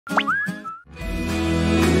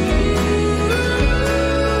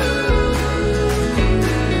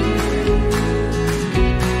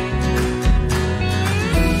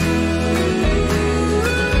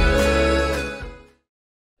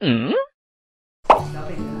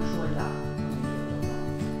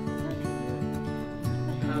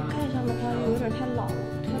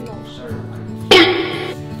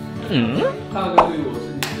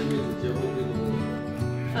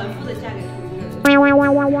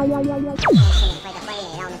欢迎，让我们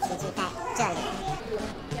齐聚在这里。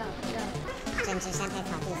整支山配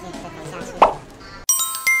草地线再走下去。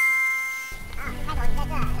好，麦总你在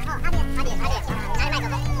这，然后阿点，拿着麦克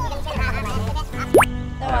风，你跟签名，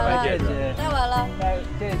这边。戴完了，戴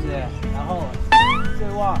戒指，然后对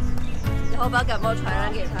望，然后把感冒传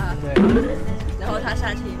染给他，对，然后他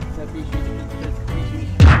杀青，这必须亲一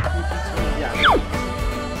下。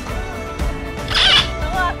等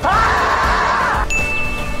会儿。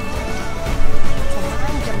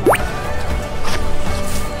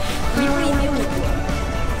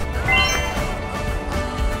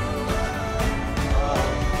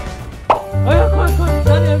哎呀，快，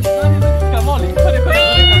拿点那个感冒灵，快点，感冒灵。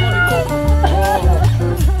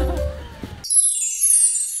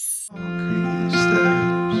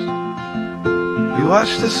We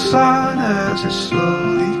watched the sun as it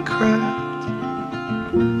slowly crept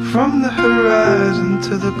from the horizon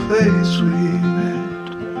to the place we met.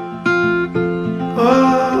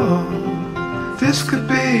 Oh, this could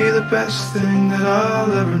be the best thing that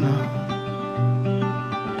I'll ever know.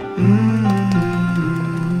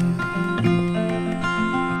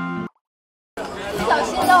 小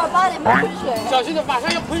心，待会儿8点半喷水。小心的，马上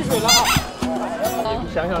要喷水了啊！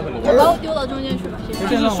想想怎么玩？把我丢到中间去吧。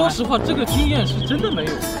其实说实话，这个经验是真的没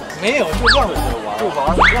有，没有就乱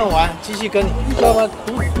玩，乱玩，继续跟你，你知道吗？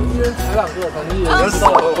独一人踩2个，反正有人知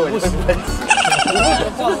道我不是喷子，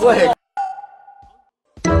不会。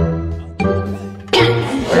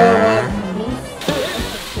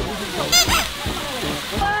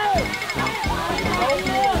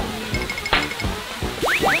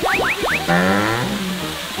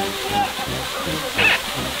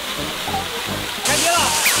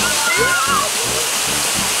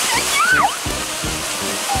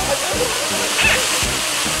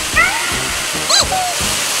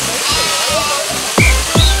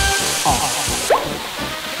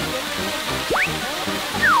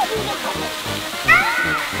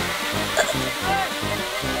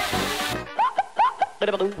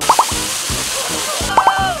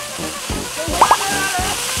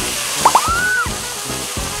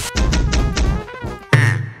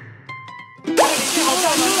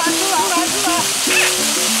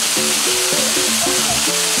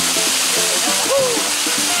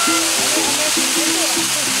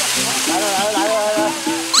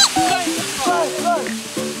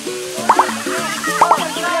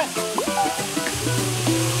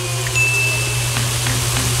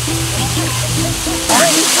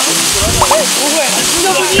不会，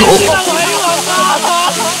这不是你的玩意吗？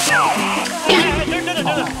真的，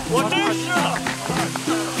我真湿了，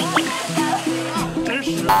真湿。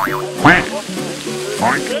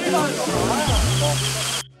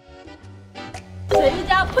谁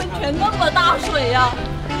家喷泉那么大水呀？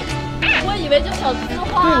我以为就小资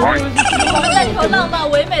花，我们在里头浪漫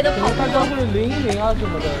唯美的跑步。大家会淋一淋啊什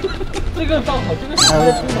么的，这个倒好，这个是接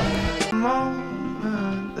触嘛。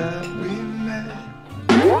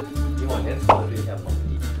你往前走了一下跑地。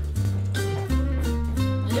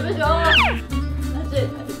你们喜欢吗？那这才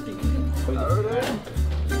是顶。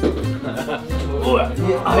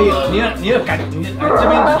你要赶，你这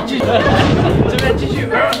边继续，这边继续，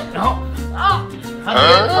然后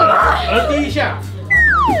第一下，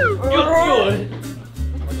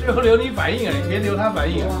最后留你反应啊，你别留他反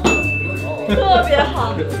应啊。特别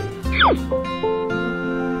好。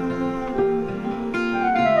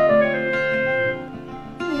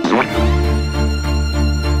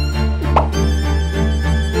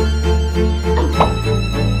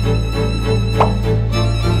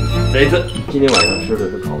雷子，今天晚上吃的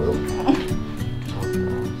是烤肉。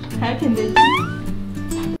还肯德基。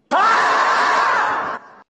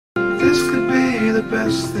This could be the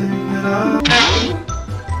best thing that I'll.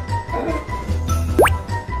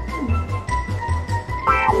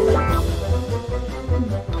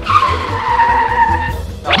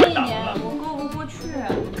 这一年我过不过去。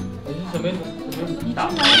你是什么？你进来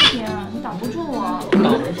一点，你挡不住我。挡不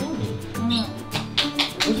住你。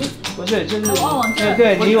不是，就是往这，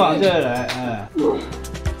对，你往这来，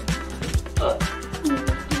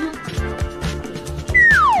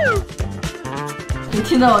你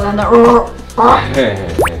听到我在那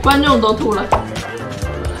观众都吐了。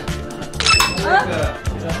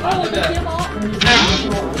我的睫毛。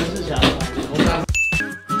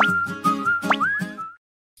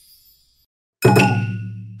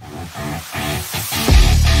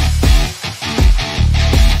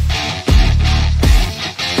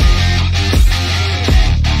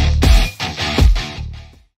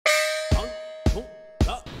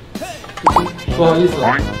不好意思，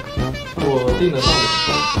我订的上午。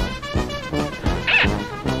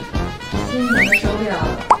新年的手表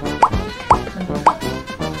很大，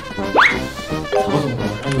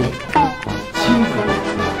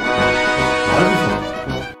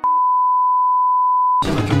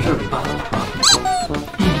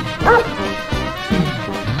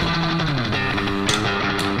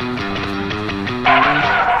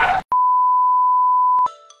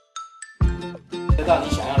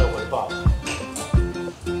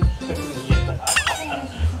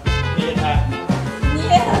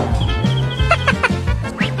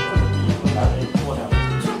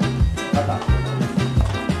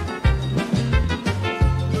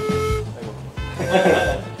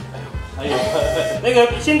那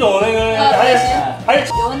个辛总那个还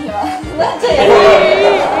是有问题吗？那这也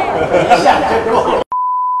下这个。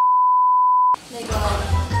那个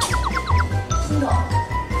辛总。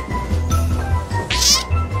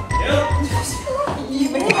你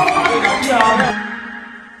没有。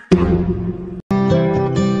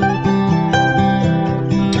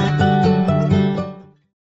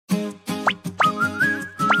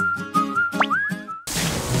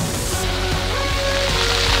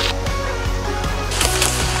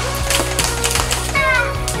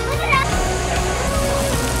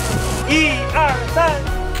1、2、3。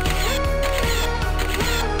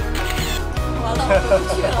完了，我出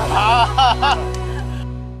去了。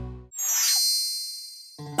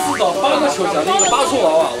至少8个球奖励一个8寸娃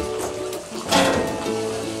娃。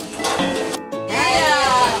哎呀，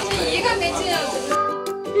这一个没进。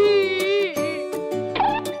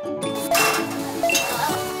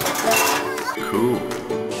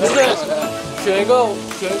没事，选一个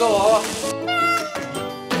娃娃。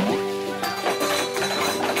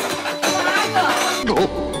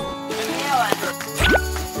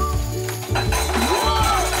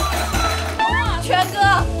圈哥，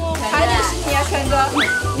还得是你啊，圈哥。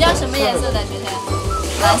你要什么颜色的圈圈？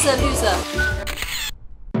蓝色、绿色。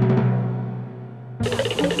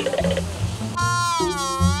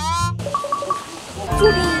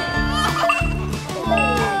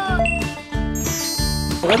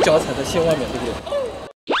我的脚踩在线外面，对不对？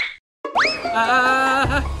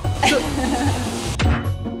哎！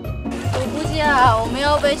我估计啊，我们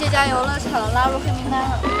要被这家游乐场拉入黑名单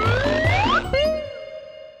了。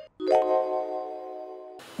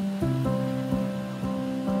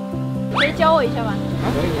可以教我一下吗？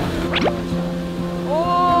可以啊。哦。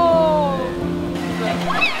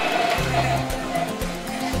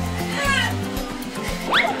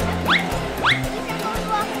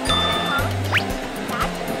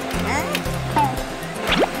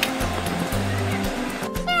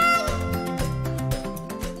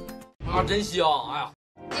啊，真香！哎呀，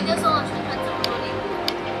今天送了圈圈这么多礼物，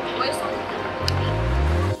我也送给你。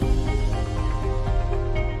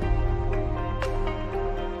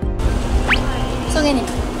送给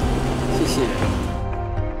你。